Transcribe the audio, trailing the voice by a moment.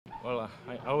Well,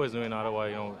 I always knew in Ottawa,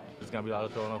 it's gonna be a lot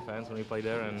of Toronto fans when we play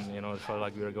there, and it felt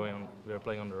like we were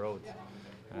playing on the road,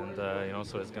 and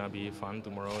so it's gonna be fun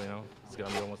tomorrow. It's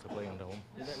gonna be almost like playing at home.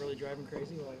 Is that really driving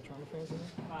crazy, like Toronto fans?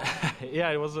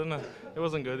 Yeah, it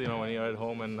wasn't good, when you're at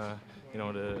home and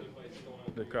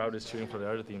the crowd is cheering for the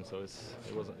other team, so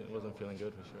it wasn't feeling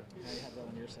good for sure. Now you have that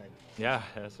on your side. Yeah,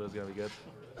 so it's gonna be good.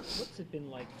 What's it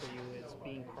been like for you as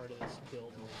being part of this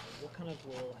build? What kind of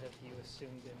role have you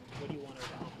assumed, and what do you want to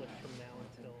accomplish from now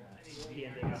until the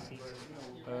end of the season?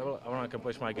 Well, I want to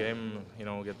accomplish my game.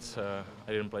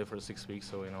 I didn't play for 6 weeks,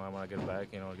 so I want to get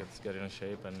back. Get in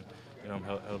shape and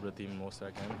help the team most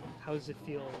I can. How does it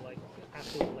feel like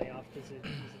after the layoff? Does it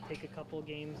take a couple of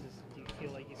games? Do you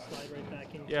feel like you slide right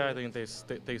back into? Yeah, I think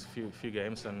it takes a few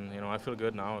games, and I feel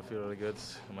good now. I feel really good.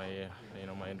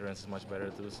 My endurance is much better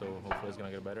too, so hopefully it's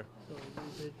gonna get better. So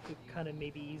is it kind of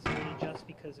maybe easier to adjust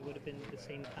because it would have been the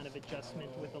same kind of adjustment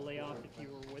with a layoff if you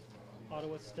were with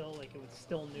Ottawa still? Like it was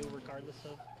still new regardless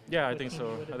of. Yeah, I what think team so.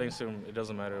 you would have I think been? so. It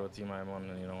doesn't matter what team I'm on.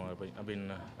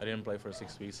 I didn't play for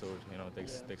 6 weeks, so it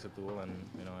takes a toll, and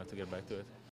I have to get back to it.